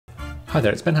Hi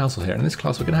there, it's Ben Housel here, and in this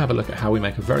class we're going to have a look at how we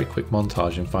make a very quick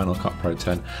montage in Final Cut Pro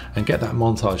 10 and get that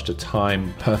montage to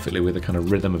time perfectly with the kind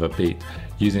of rhythm of a beat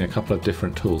using a couple of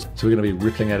different tools. So we're going to be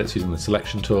rippling edits using the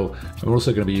selection tool, and we're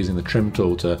also going to be using the trim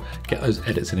tool to get those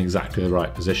edits in exactly the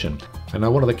right position. And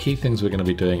now one of the key things we're going to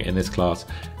be doing in this class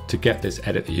to get this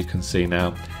edit that you can see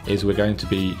now is we're going to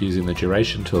be using the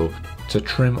duration tool to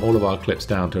trim all of our clips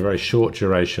down to a very short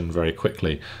duration very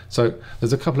quickly. So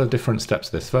there's a couple of different steps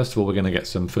to this. First of all, we're going to get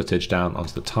some footage down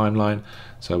onto the timeline.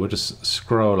 So we'll just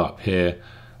scroll up here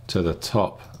to the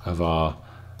top of our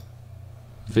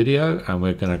video and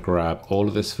we're going to grab all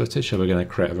of this footage. So we're going to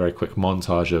create a very quick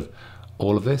montage of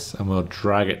all of this and we'll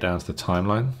drag it down to the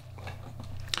timeline.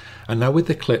 And now with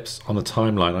the clips on the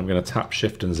timeline, I'm going to tap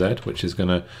Shift and Z, which is going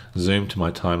to zoom to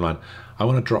my timeline. I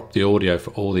want to drop the audio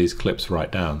for all these clips right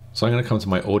down. So I'm going to come to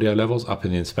my audio levels up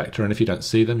in the inspector, and if you don't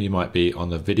see them, you might be on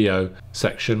the video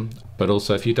section. But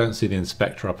also if you don't see the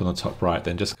inspector up on the top right,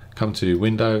 then just come to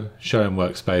Window, Show in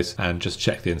Workspace, and just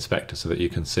check the inspector so that you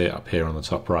can see it up here on the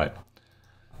top right.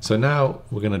 So now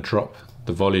we're going to drop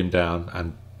the volume down,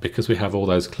 and because we have all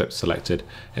those clips selected,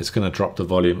 it's going to drop the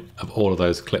volume of all of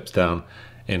those clips down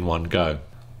in one go.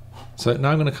 So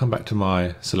now I'm going to come back to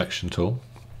my selection tool.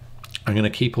 I'm going to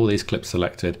keep all these clips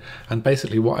selected, and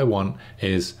basically what I want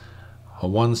is a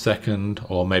 1 second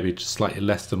or maybe just slightly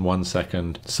less than 1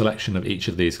 second selection of each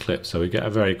of these clips, so we get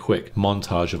a very quick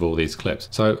montage of all these clips.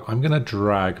 So I'm going to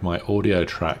drag my audio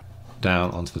track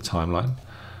down onto the timeline.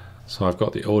 So I've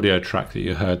got the audio track that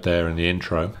you heard there in the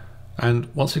intro.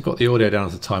 And once we've got the audio down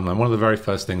to the timeline, one of the very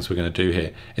first things we're going to do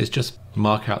here is just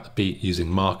mark out the beat using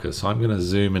markers. So I'm going to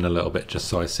zoom in a little bit just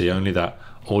so I see only that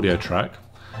audio track.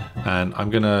 And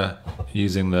I'm going to,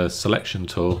 using the selection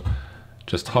tool,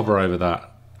 just hover over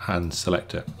that and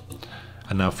select it.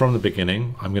 And now from the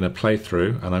beginning, I'm going to play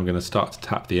through and I'm going to start to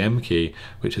tap the M key,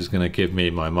 which is going to give me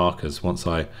my markers once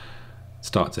I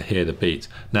start to hear the beat.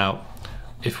 Now,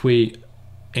 if we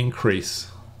increase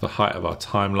the height of our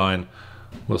timeline,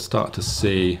 we'll start to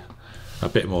see a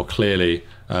bit more clearly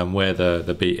where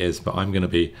the beat is, but I'm going to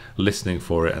be listening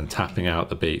for it and tapping out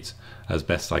the beat as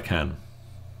best I can.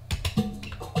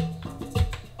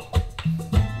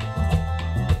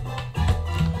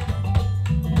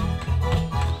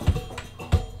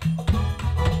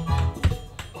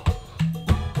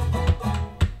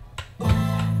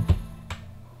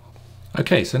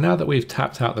 Okay, so now that we've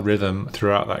tapped out the rhythm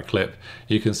throughout that clip,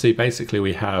 you can see basically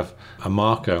we have a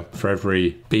marker for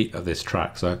every beat of this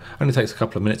track. So it only takes a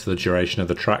couple of minutes of the duration of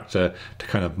the track to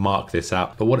kind of mark this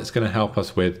out. But what it's going to help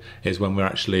us with is when we're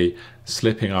actually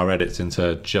slipping our edits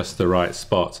into just the right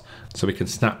spot, so we can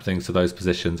snap things to those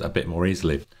positions a bit more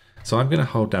easily. So I'm going to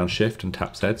hold down Shift and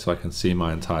tap Z so I can see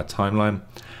my entire timeline.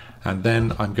 And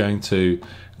then I'm going to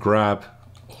grab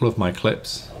all of my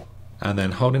clips, and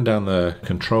then holding down the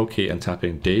Control key and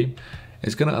tapping D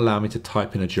is going to allow me to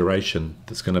type in a duration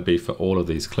that's going to be for all of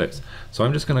these clips. So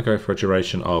I'm just going to go for a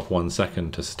duration of 1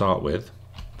 second to start with,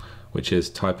 which is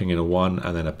typing in a 1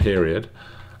 and then a period,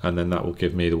 and then that will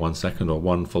give me the 1 second or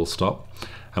 1 full stop,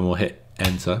 and we'll hit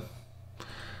Enter.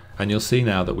 And you'll see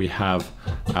now that we have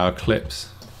our clips.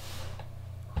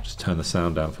 I'll just turn the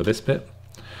sound down for this bit,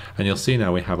 and you'll see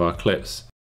now we have our clips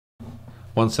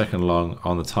 1 second long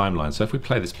on the timeline. So if we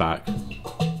play this back,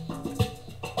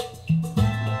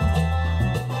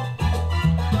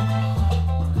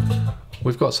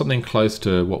 we've got something close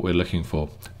to what we're looking for,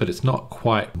 but it's not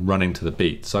quite running to the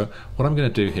beat. So what I'm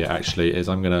going to do here actually is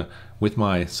I'm going to, with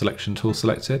my selection tool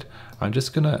selected, I'm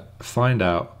just going to find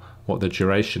out what the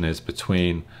duration is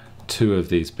between two of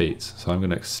these beats. So I'm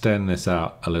going to extend this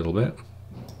out a little bit.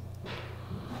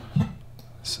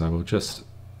 So we'll just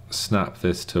snap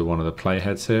this to one of the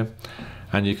playheads here,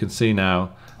 and you can see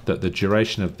now that the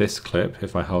duration of this clip,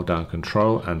 if I hold down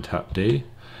Control and tap D,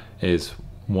 is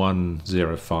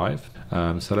 105.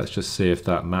 So let's just see if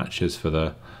that matches for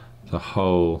the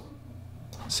whole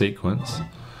sequence.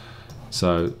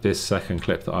 So this second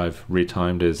clip that I've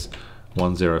retimed is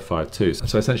 1052.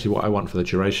 So essentially what I want for the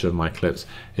duration of my clips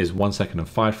is 1 second and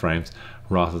 5 frames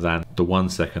rather than the 1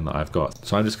 second that I've got.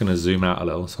 So I'm just going to zoom out a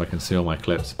little so I can see all my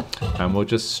clips, and we'll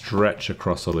just stretch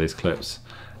across all these clips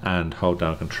and hold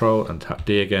down Control and tap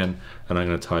D again, and I'm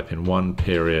going to type in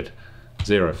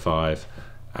 1.05,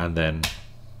 and then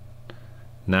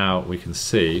now we can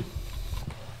see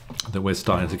that we're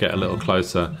starting to get a little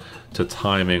closer to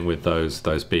timing with those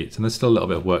beats, and there's still a little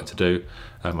bit of work to do.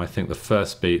 I think the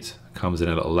first beat comes in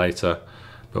a little later,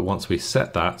 but once we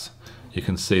set that, you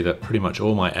can see that pretty much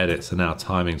all my edits are now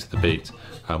timing to the beat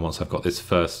once I've got this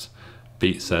first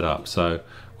beat set up. So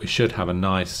we should have a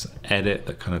nice edit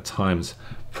that kind of times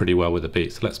pretty well with the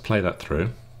beat. So let's play that through.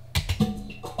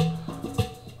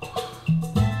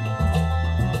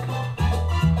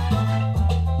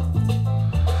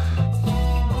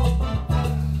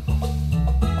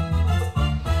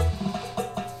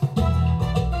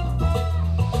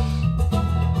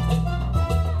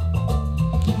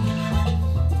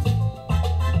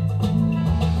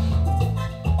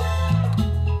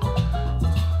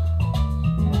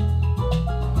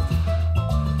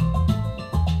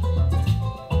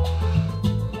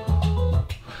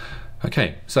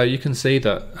 Okay, so you can see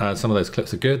that some of those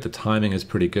clips are good, the timing is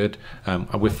pretty good.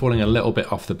 We're falling a little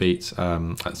bit off the beat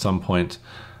at some point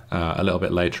a little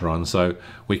bit later on, so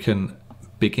we can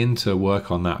begin to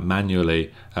work on that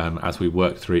manually as we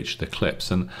work through each of the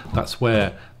clips, and that's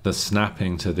where the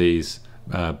snapping to these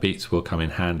beats will come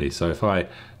in handy. So if I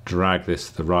drag this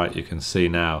to the right, you can see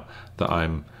now that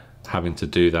I'm having to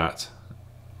do that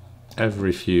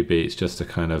every few beats just to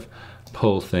kind of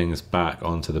pull things back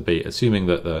onto the beat, assuming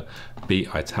that the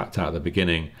beat I tapped out at the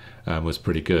beginning was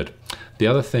pretty good. The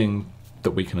other thing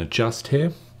that we can adjust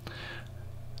here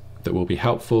that will be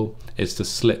helpful is to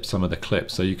slip some of the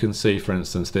clips. So you can see, for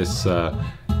instance, this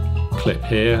clip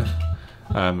here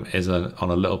is on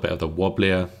a little bit of the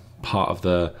wobblier part of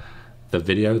the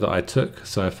video that I took.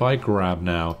 So if I grab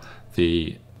now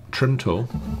the trim tool,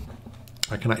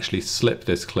 I can actually slip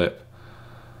this clip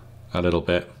a little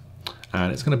bit,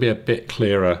 and it's going to be a bit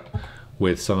clearer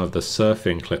with some of the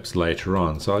surfing clips later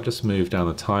on. So I'll just move down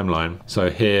the timeline. So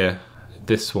here,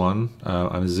 this one,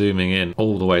 I'm zooming in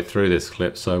all the way through this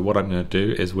clip. So what I'm going to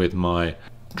do is, with my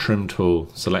trim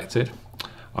tool selected,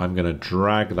 I'm going to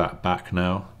drag that back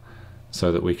now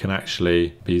so that we can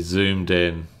actually be zoomed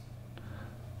in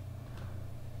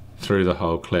through the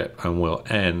whole clip, and we'll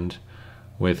end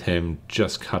with him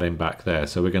just cutting back there.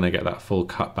 So we're going to get that full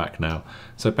cut back now.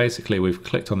 So basically we've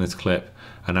clicked on this clip,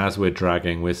 and as we're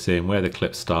dragging, we're seeing where the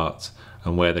clip starts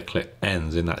and where the clip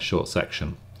ends in that short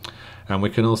section. And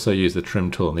we can also use the trim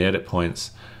tool and the edit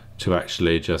points to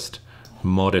actually just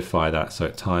modify that so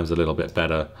it times a little bit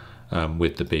better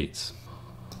with the beats.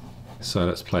 So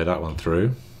let's play that one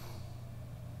through.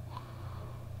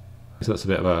 So that's a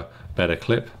bit of a better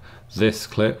clip. This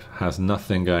clip has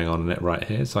nothing going on in it right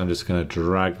here, so I'm just going to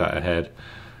drag that ahead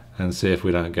and see if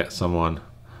we don't get someone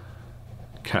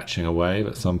catching a wave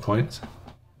at some point.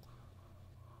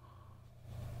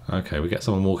 Okay, we get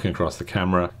someone walking across the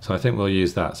camera, so I think we'll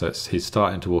use that. So he's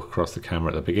starting to walk across the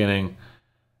camera at the beginning.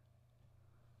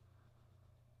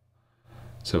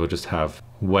 So we'll just have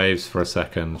waves for a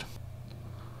second.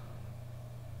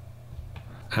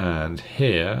 And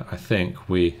here, I think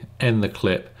we end the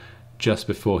clip just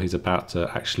before he's about to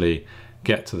actually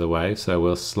get to the wave. So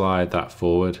we'll slide that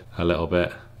forward a little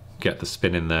bit, get the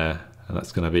spin in there, and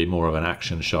that's going to be more of an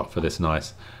action shot for this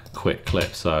nice quick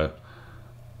clip. So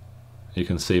you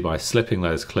can see by slipping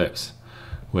those clips,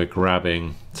 we're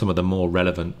grabbing some of the more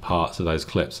relevant parts of those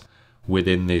clips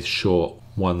within these short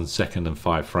 1 second and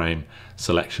 5 frame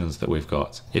selections that we've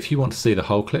got. If you want to see the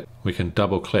whole clip, we can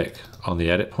double click on the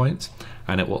edit point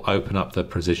and it will open up the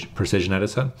precision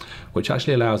editor, which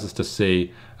actually allows us to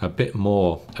see a bit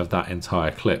more of that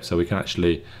entire clip. So we can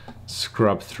actually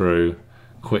scrub through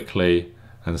quickly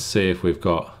and see if we've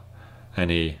got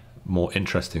any more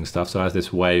interesting stuff. So as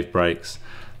this wave breaks,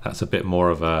 that's a bit more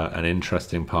of an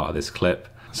interesting part of this clip.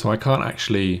 So I can't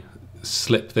actually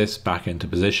slip this back into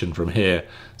position from here.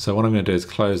 So what I'm going to do is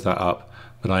close that up,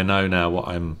 but I know now what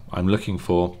I'm looking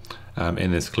for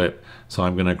in this clip. So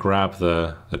I'm going to grab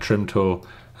the trim tool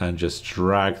and just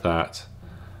drag that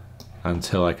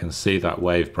until I can see that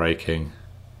wave breaking,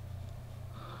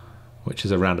 which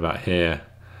is around about here.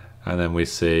 And then we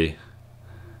see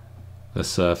the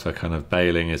surfer kind of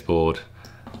bailing his board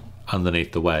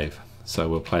underneath the wave. So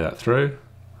we'll play that through.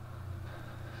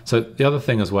 So the other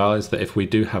thing as well is that if we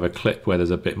do have a clip where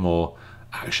there's a bit more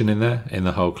action in there, in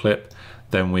the whole clip,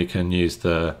 then we can use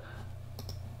the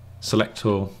select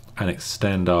tool and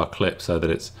extend our clip so that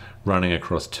it's running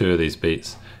across 2 of these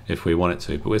beats if we want it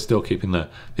to, but we're still keeping the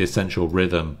essential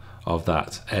rhythm of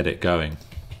that edit going.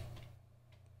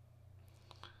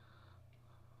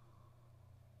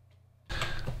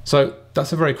 So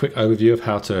that's a very quick overview of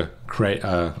how to create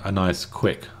a nice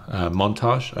quick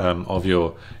montage of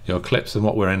your clips, and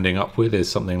what we're ending up with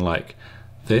is something like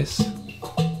this.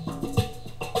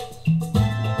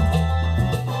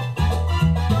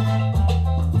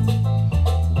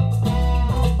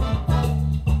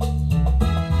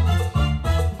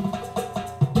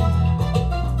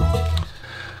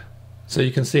 So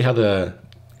you can see how the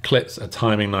clips are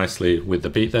timing nicely with the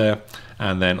beat there,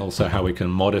 and then also how we can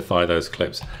modify those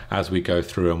clips as we go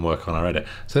through and work on our edit.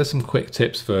 So there's some quick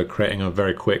tips for creating a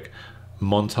very quick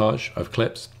montage of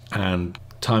clips and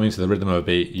timing to the rhythm of a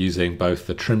beat using both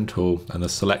the trim tool and the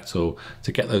select tool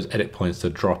to get those edit points to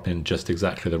drop in just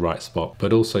exactly the right spot,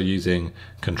 but also using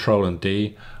Control and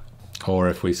D, or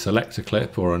if we select a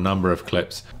clip or a number of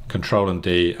clips, Control and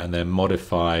D, and then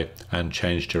modify and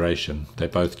change duration. They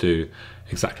both do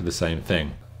exactly the same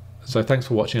thing. So thanks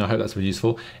for watching. I hope that's been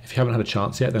useful. If you haven't had a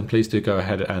chance yet, then please do go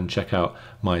ahead and check out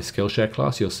my Skillshare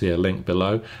class. You'll see a link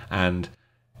below. And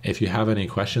If you have any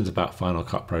questions about Final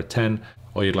Cut Pro 10,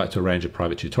 or you'd like to arrange a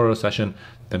private tutorial session,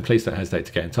 then please don't hesitate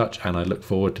to get in touch, and I look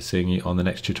forward to seeing you on the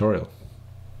next tutorial.